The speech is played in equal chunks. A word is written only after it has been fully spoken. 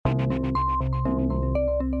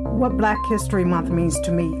What Black History Month means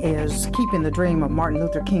to me is keeping the dream of Martin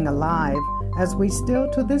Luther King alive as we still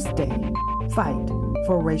to this day fight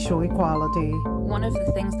for racial equality. One of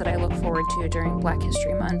the things that I look forward to during Black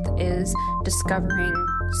History Month is discovering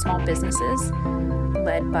small businesses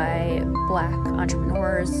led by Black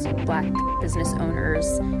entrepreneurs, Black business owners,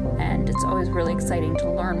 and it's always really exciting to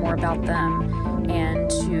learn more about them and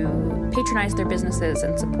to patronize their businesses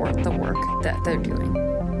and support the work that they're doing.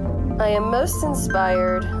 I am most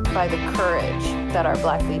inspired by the courage that our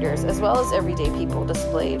Black leaders, as well as everyday people,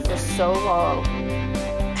 displayed for so long.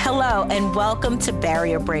 Hello, and welcome to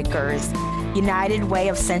Barrier Breakers, United Way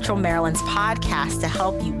of Central Maryland's podcast to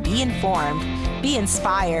help you be informed, be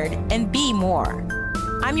inspired, and be more.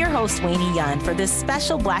 I'm your host, Wayne Yun, for this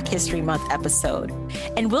special Black History Month episode,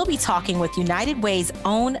 and we'll be talking with United Way's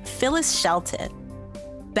own Phyllis Shelton.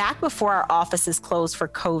 Back before our offices closed for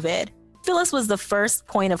COVID, Phyllis was the first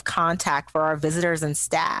point of contact for our visitors and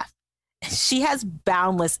staff. She has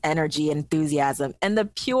boundless energy and enthusiasm, and the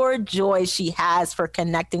pure joy she has for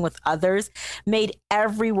connecting with others made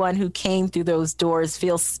everyone who came through those doors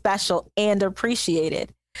feel special and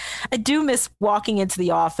appreciated. I do miss walking into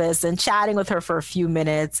the office and chatting with her for a few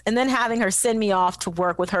minutes and then having her send me off to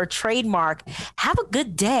work with her trademark, "Have a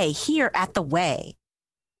good day here at the Way."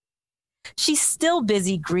 She's still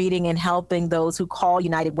busy greeting and helping those who call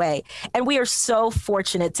United Way, and we are so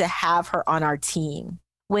fortunate to have her on our team.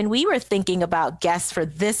 When we were thinking about guests for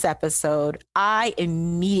this episode, I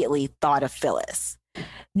immediately thought of Phyllis.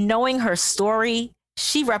 Knowing her story,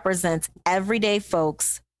 she represents everyday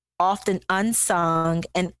folks, often unsung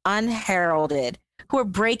and unheralded, who are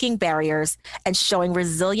breaking barriers and showing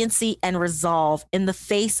resiliency and resolve in the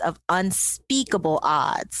face of unspeakable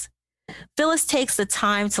odds. Phyllis takes the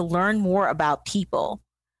time to learn more about people,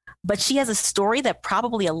 but she has a story that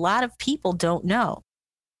probably a lot of people don't know.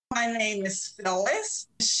 My name is Phyllis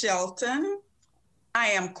Shelton. I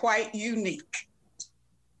am quite unique.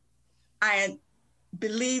 I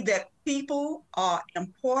believe that people are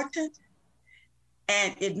important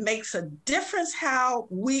and it makes a difference how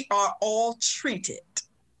we are all treated.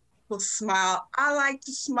 People smile. I like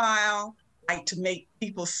to smile. I like to make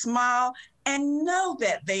people smile and know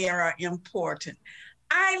that they are important.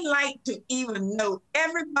 I like to even know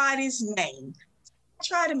everybody's name. I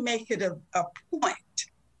try to make it a point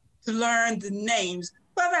to learn the names,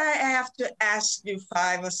 but I have to ask you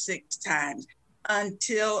 5 or 6 times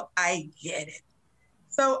until I get it.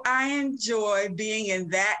 So I enjoy being in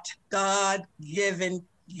that God-given,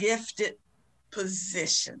 gifted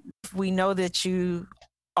position. We know that you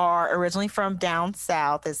are originally from down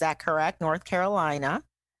south. Is that correct? North Carolina.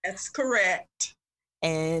 That's correct.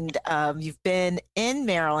 And you've been in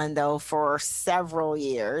Maryland, though, for several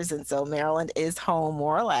years. And so Maryland is home,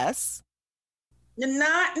 more or less.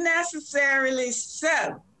 Not necessarily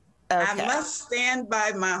so. Okay. I must stand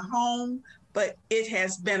by my home, but it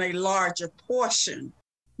has been a larger portion.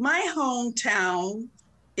 My hometown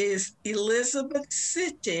is Elizabeth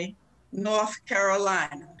City, North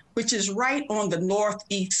Carolina, which is right on the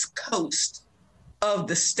northeast coast of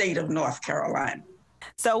the state of North Carolina.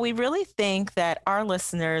 So we really think that our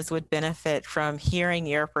listeners would benefit from hearing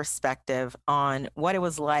your perspective on what it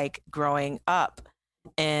was like growing up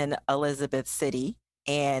in Elizabeth City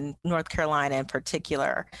and North Carolina in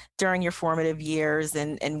particular during your formative years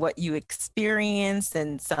and what you experienced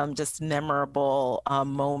and some just memorable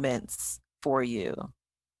moments for you.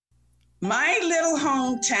 My little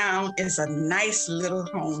hometown is a nice little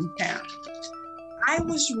hometown. I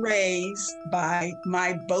was raised by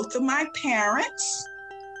both of my parents.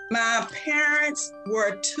 My parents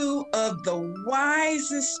were 2 of the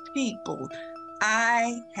wisest people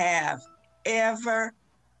I have ever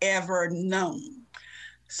known.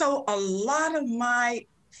 So a lot of my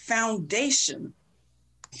foundation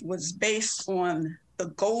was based on the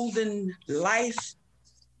golden life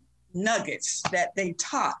nuggets that they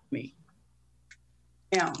taught me.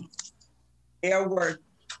 Now, there were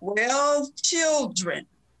 12 children.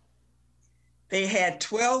 They had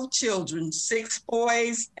 12 children, 6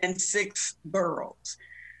 boys and 6 girls.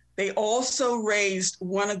 They also raised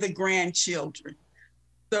one of the grandchildren.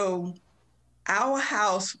 So our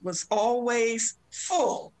house was always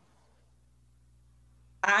full.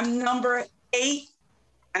 I'm number 8.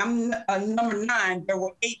 I'm number 9. There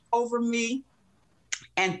were 8 over me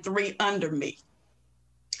and 3 under me.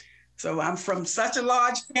 So I'm from such a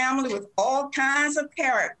large family with all kinds of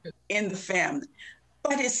characters in the family.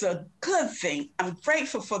 But it's a good thing. I'm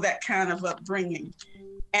grateful for that kind of upbringing.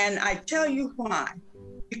 And I tell you why.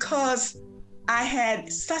 Because I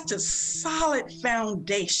had such a solid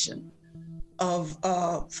foundation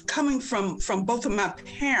coming from both of my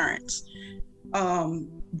parents.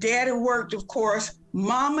 Daddy worked, of course.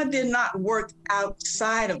 Mama did not work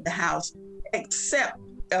outside of the house except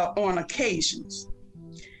on occasions.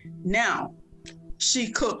 Now,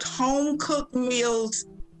 she cooked home-cooked meals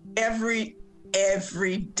every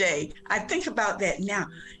day. I think about that now.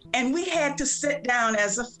 And we had to sit down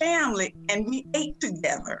as a family and we ate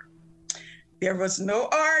together. There was no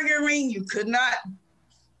arguing. You could not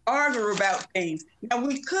argue about things. Now,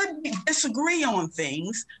 we could disagree on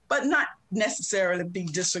things, but not necessarily be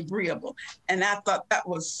disagreeable. And I thought that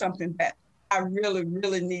was something that I really,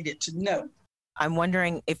 really needed to know. I'm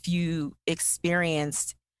wondering if you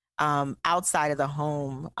experienced outside of the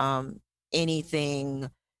home anything,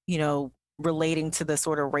 relating to the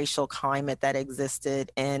sort of racial climate that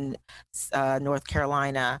existed in North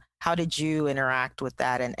Carolina. How did you interact with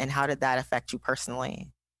that, and how did that affect you personally?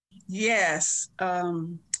 Yes.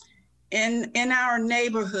 In our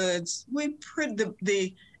neighborhoods, we put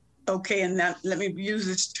and now let me use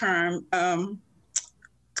this term,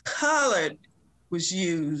 colored was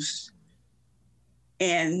used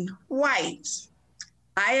and white.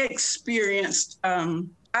 I experienced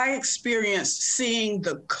seeing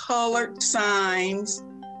the colored signs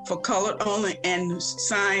for colored only and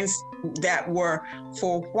signs that were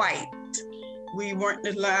for white. We weren't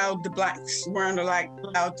allowed, the blacks weren't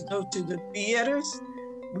allowed to go to the theaters.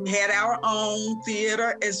 We had our own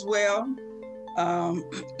theater as well.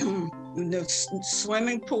 The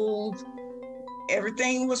swimming pools,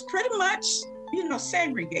 everything was pretty much,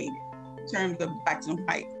 segregated in terms of blacks and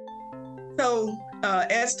white. So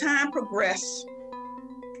as time progressed,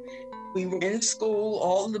 we were in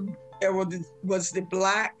school. There was the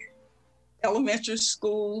black elementary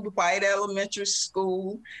school, the white elementary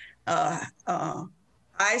school,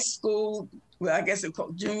 high school. Well, I guess it's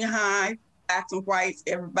called junior high. Blacks and whites,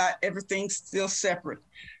 everything's still separate.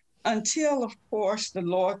 Until, of course, the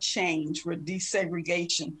law changed where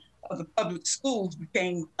desegregation of the public schools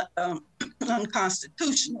became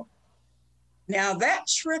unconstitutional. Now that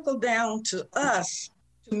trickled down to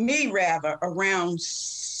me around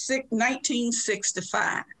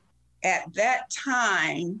 1965. At that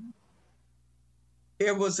time,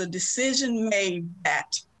 there was a decision made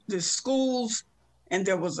that the schools, and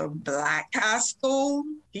there was a black high school,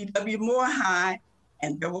 P.W. Moore High,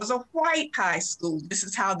 and there was a white high school. This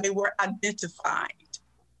is how they were identified.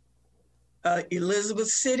 Elizabeth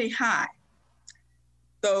City High.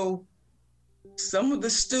 So some of the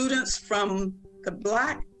students from the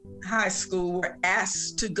black high school were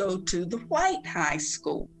asked to go to the white high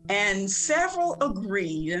school, and several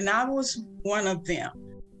agreed, and I was one of them.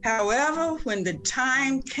 However, when the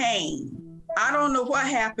time came, I don't know what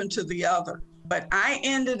happened to the other, but I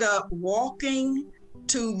ended up walking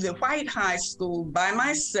to the white high school by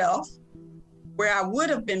myself, where I would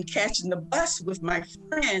have been catching the bus with my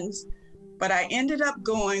friends, but I ended up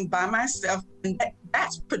going by myself, and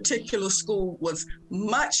that particular school was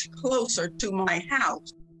much closer to my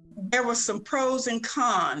house. There were some pros and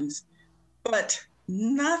cons, but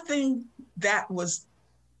nothing that was,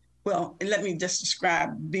 well, let me just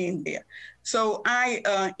describe being there. So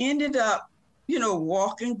I ended up,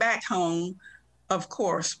 walking back home, of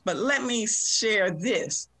course, but let me share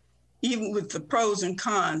this, even with the pros and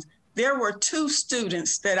cons. There were two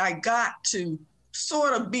students that I got to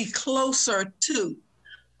sort of be closer to,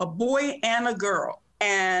 a boy and a girl.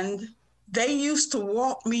 And they used to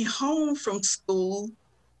walk me home from school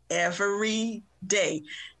every day.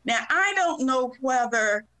 Now, I don't know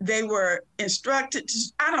whether they were instructed to,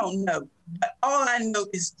 I don't know, but all I know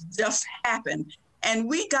is just happened. And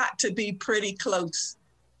we got to be pretty close.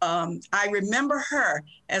 I remember her.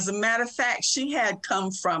 As a matter of fact, she had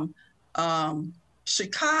come from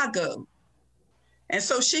Chicago. And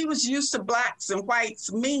so she was used to blacks and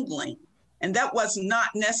whites mingling. And that was not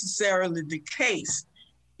necessarily the case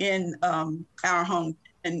in our home,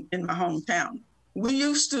 in my hometown. We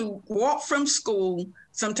used to walk from school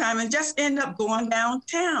sometime and just end up going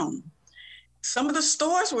downtown. Some of the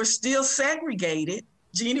stores were still segregated.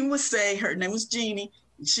 Jeannie would say, her name was Jeannie,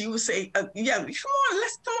 and she would say, yeah, come on,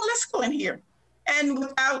 let's go in here. And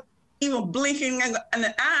without even blinking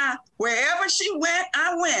an eye, wherever she went,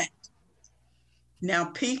 I went. Now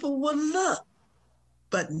people would look,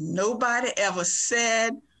 but nobody ever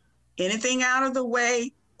said anything out of the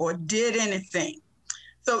way or did anything.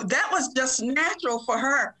 So that was just natural for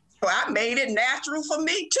her. So I made it natural for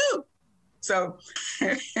me too. So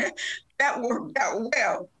that worked out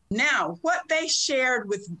well. Now, what they shared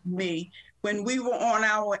with me when we were on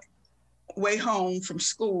our way home from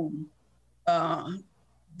school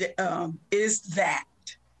is that,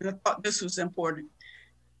 and I thought this was important,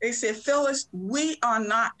 They said, Phyllis, we are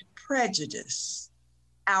not prejudiced.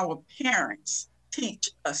 Our parents teach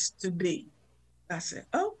us to be. I said,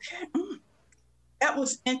 okay. That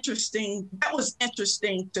was interesting. That was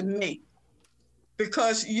interesting to me,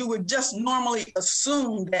 because you would just normally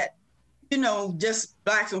assume that, just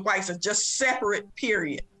blacks and whites are just separate,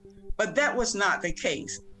 period. But that was not the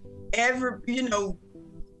case. I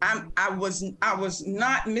was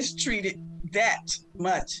not mistreated that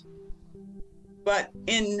much. But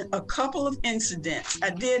in a couple of incidents, I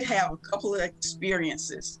did have a couple of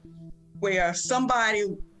experiences where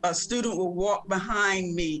a student would walk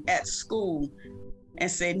behind me at school and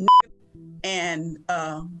say, and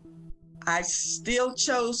I still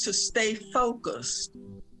chose to stay focused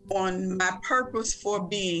on my purpose for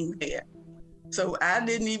being there. So I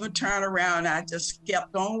didn't even turn around. I just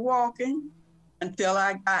kept on walking until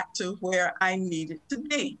I got to where I needed to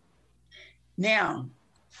be. Now,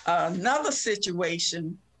 another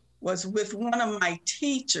situation was with one of my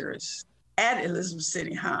teachers at Elizabeth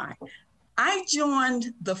City High. I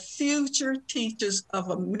joined the Future Teachers of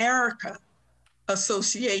America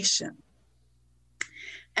Association.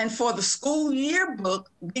 And for the school yearbook,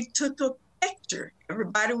 we took a picture.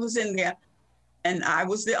 Everybody was in there, and I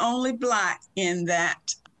was the only Black in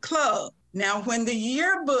that club. Now, when the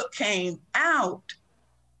yearbook came out,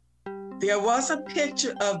 there was a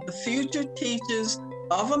picture of the Future Teachers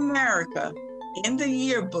of America in the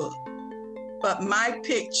yearbook, but my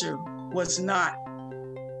picture was not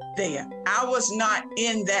there. I was not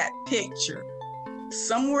in that picture.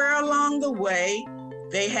 Somewhere along the way,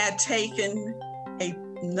 they had taken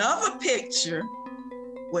another picture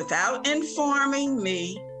without informing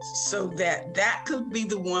me so that could be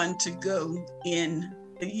the one to go in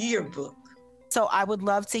the yearbook. So I would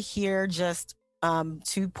love to hear just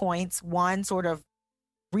 2 points. One, sort of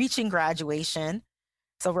reaching graduation.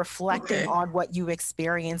 So reflecting on what you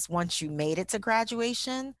experienced once you made it to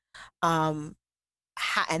graduation, and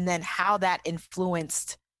then how that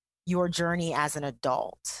influenced your journey as an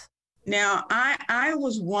adult. Now, I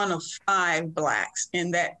was one of 5 Blacks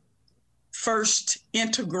in that first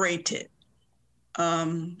integrated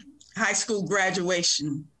high school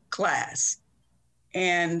graduation class.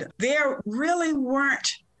 And there really weren't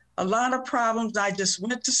a lot of problems. I just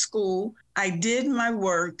went to school. I did my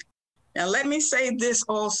work. Now, let me say this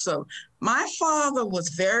also. My father was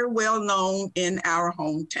very well known in our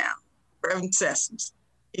hometown, Reverend Sessoms.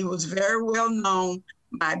 He was very well known.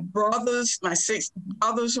 My brothers, my 6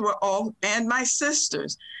 brothers were all, and my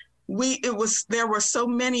sisters. There were so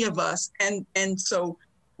many of us. And so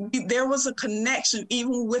there was a connection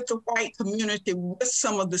even with the white community, with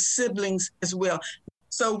some of the siblings as well.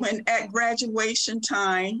 So when at graduation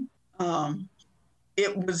time,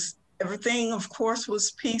 everything, of course,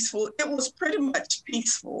 was peaceful. It was pretty much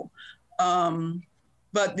peaceful.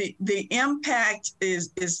 But the impact is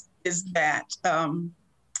that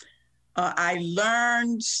I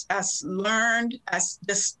learned, I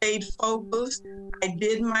just stayed focused. I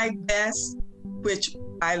did my best, which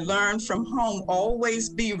I learned from home. Always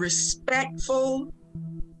be respectful.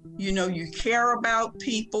 You care about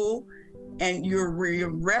people, and you're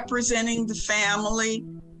representing the family.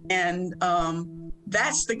 And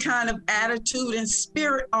that's the kind of attitude and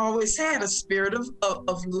spirit I always had, a spirit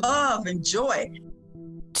of love and joy.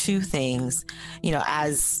 2 things,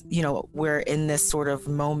 as we're in this sort of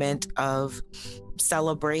moment of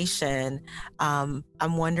celebration, I'm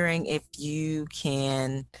wondering if you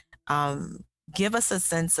can give us a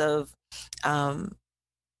sense of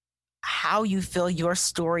how you feel your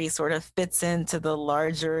story sort of fits into the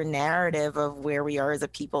larger narrative of where we are as a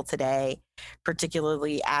people today,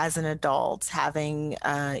 particularly as an adult, having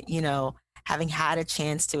had a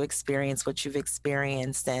chance to experience what you've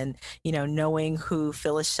experienced and, knowing who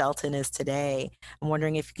Phyllis Shelton is today. I'm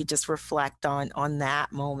wondering if you could just reflect on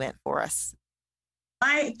that moment for us.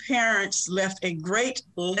 My parents left a great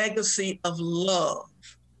legacy of love,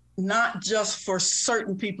 not just for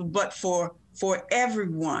certain people, but for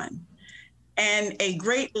everyone. And a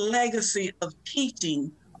great legacy of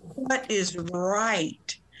teaching what is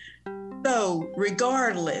right. So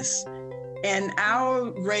regardless, and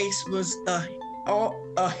our race was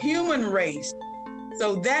a human race.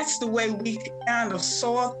 So that's the way we kind of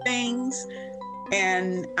saw things.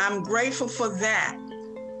 And I'm grateful for that.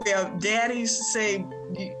 Their daddy used to say,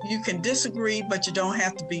 you can disagree, but you don't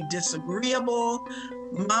have to be disagreeable.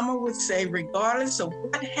 Mama would say, regardless of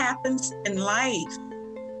what happens in life,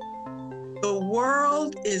 the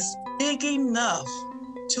world is big enough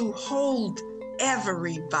to hold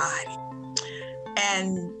everybody.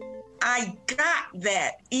 And I got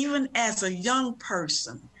that even as a young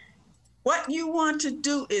person. What you want to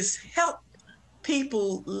do is help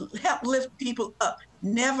help lift people up,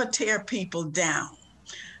 never tear people down.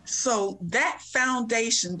 So that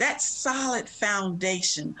foundation, that solid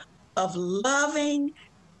foundation of loving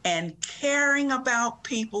and caring about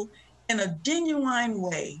people in a genuine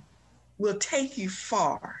way will take you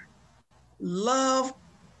far. Love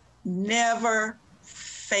never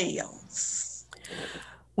fails.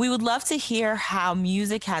 We would love to hear how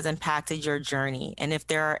music has impacted your journey, and if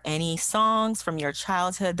there are any songs from your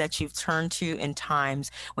childhood that you've turned to in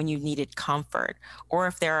times when you needed comfort, or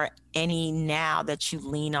if there are any now that you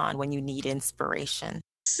lean on when you need inspiration.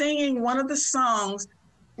 Singing, one of the songs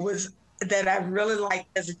that I really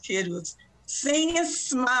liked as a kid was Sing and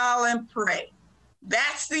Smile and Pray.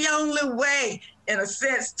 That's the only way, in a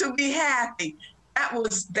sense, to be happy. That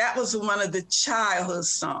was one of the childhood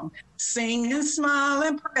songs. Sing and smile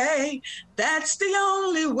and pray. That's the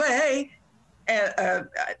only way. And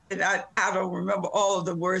I don't remember all of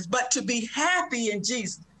the words, but to be happy in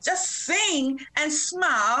Jesus, just sing and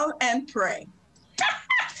smile and pray.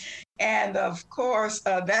 And of course,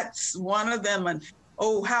 that's one of them. And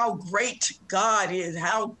oh, how great God is,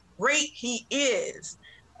 how great He is.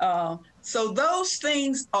 So those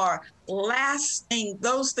things are lasting.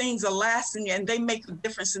 Those things are lasting, and they make a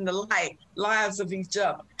difference in the lives of each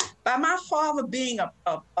other. By my father being a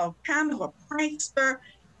kind of a prankster,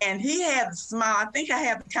 and he had a smile. I think I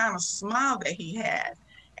had the kind of smile that he had,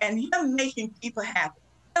 and him making people happy,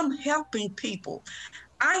 him helping people.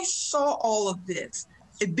 I saw all of this.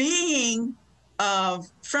 Being a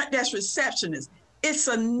front desk receptionist, it's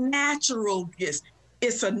a natural gift.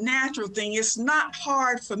 It's a natural thing. It's not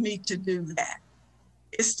hard for me to do that.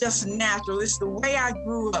 It's just natural. It's the way I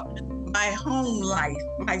grew up, my home life,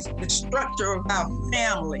 the structure of our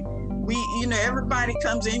family. Everybody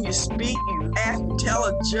comes in, you speak, you laugh, you tell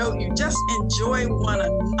a joke, you just enjoy one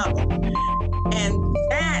another. And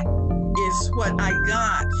that is what I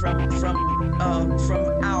got from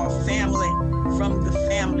our family, from the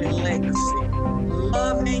family legacy.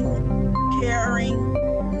 Loving, caring,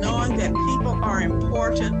 knowing that people are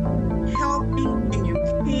important, helping when you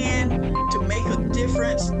can to make a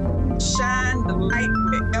difference, shine the light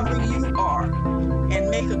wherever you are, and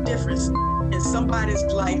make a difference in somebody's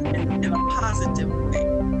life in a positive way.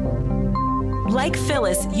 Like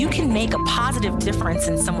Phyllis, you can make a positive difference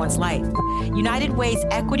in someone's life. United Way's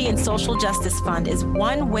Equity and Social Justice Fund is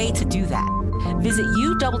one way to do that. Visit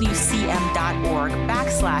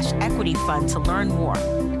uwcm.org/equity fund to learn more.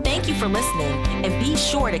 Thank you for listening, and be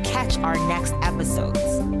sure to catch our next episodes.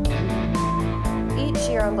 Each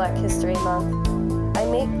year on Black History Month, I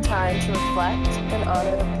make time to reflect and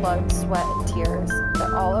honor the blood, sweat, and tears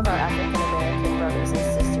that all of our African American brothers and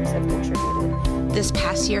sisters have contributed. This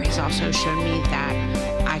past year has also shown me that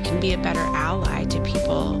I can be a better ally to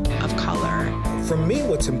people of color. For me,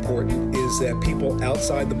 what's important is that people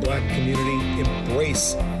outside the Black community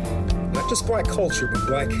embrace not just Black culture, but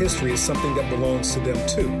Black history is something that belongs to them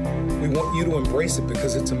too. We want you to embrace it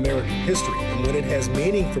because it's American history, and when it has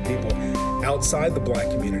meaning for people outside the Black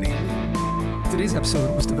community. Today's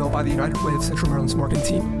episode was developed by the United Way of Central Maryland's marketing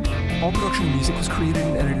team. All production and music was created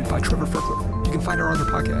and edited by Trevor Ferkler. You can find our other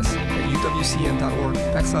podcasts at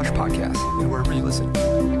uwcm.org/podcast and wherever you listen.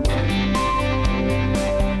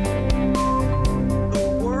 The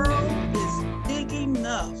world is big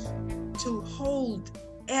enough to hold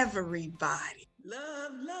everybody.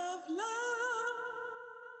 Love, love, love.